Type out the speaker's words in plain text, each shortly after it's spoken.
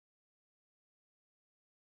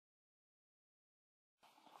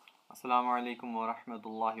अस्सलामुअलैकुम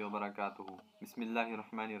वरहमतुल्लाहि वबरकातुहू।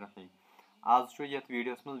 बिस्मिल्लाहिर्रहमानिर्रहीम। आज छो यथ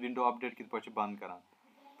वीडियोस में विंडो अपडेट कित पाछे बंद करान।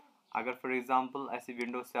 अगर फॉर एग्जांपल ऐसे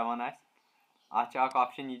विंडो 7 आस आज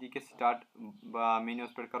ऑप्शन ये कि स्टार्ट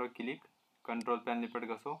मेन्यूस पे करो क्लिक, कंट्रोल पैनल पे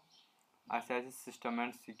गो सिस्टम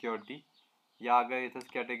एंड सिक्योरिटी या अगर ये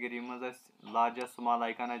कैटेगरी मज लार्ज स्मॉल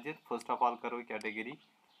आइकन आज फर्स्ट ऑफ ऑल करो कैटेगरी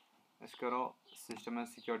करो सिस्टम एंड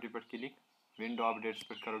सिक्योरिटी पे क्लिक, विंडो अपडेट्स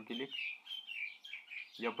पे करो क्लिक,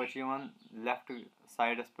 यपर लेफ्ट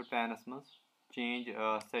साइडस पे पैनस मज चेंज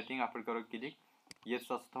सेटिंग अट करो क्लिक, ये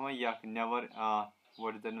थो यह never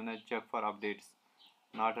what is the check for updates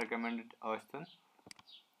not recommended आस्तन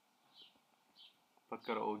पे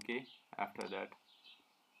करो okay. After that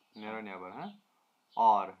narrow never हाँ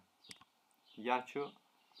और या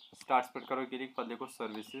स्टार्ट्स पे करो क्लिक, पे लिखो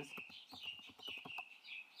सर्विसेज,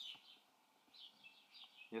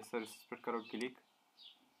 ये सर्विसेज पे करो click,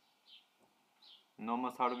 no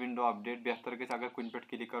Masad window update बेहतर गई अगर कुन पे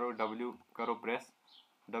क्लिक करो डब्ल्यू करो प्रेस,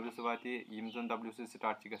 डब्ल्यू से वात यम डब्ल्यू से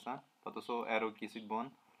स्टार्ट गसान पे सो एरो की सत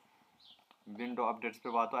बोन विंडो अपडेट्स पे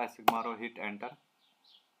वातो अस मारो हिट एंटर।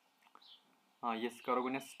 हाँ ये करो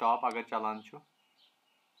गो स्टॉप अगर चलान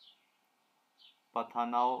पे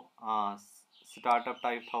थानाओ स्टार्टअप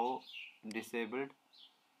टाइप थो डिसेबल्ड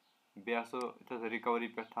बेसो रिकवरी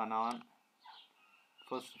पे थानान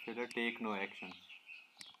first filler take no action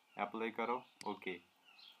apply करो ओके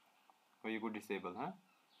ये गो डिसेबल। हाँ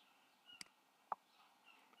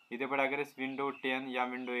इथे पे अगर विंडो 10 या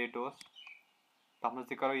विंडो 8 तथ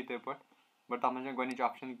मज करो इथे पे बट तथ मज गो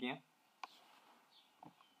ऑप्शन कह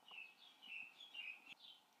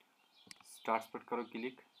स्टार्ट्स पे करो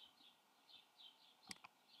क्लिक,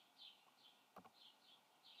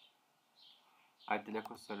 अत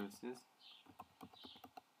लिखो सर्विसेज,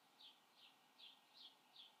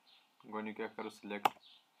 गो क्या करो सिलेक्ट,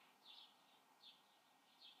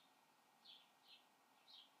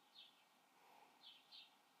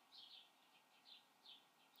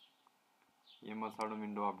 ये मसाड़ो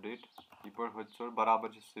विंडो अपडेट ये पे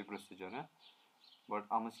बराबर से प्रोसीजर है बट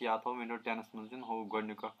अम याद थो विंडो 10 मज हो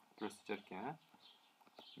गोक प्रोसीजर क्या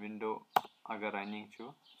विंडो अगर रनिंग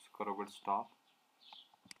करो गो स्टॉप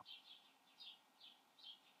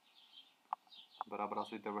बराबर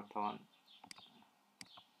आसो इथे पे थवान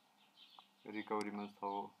रिकवरी मज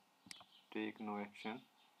थो टेक नो एक्शन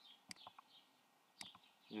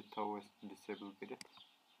ये थो डिसेबल कर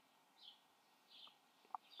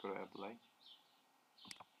करो अप्लाई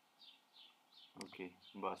ओके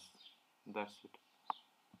बस दैट्स इट।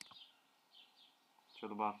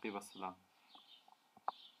 चलो बाकी वस्सलाम।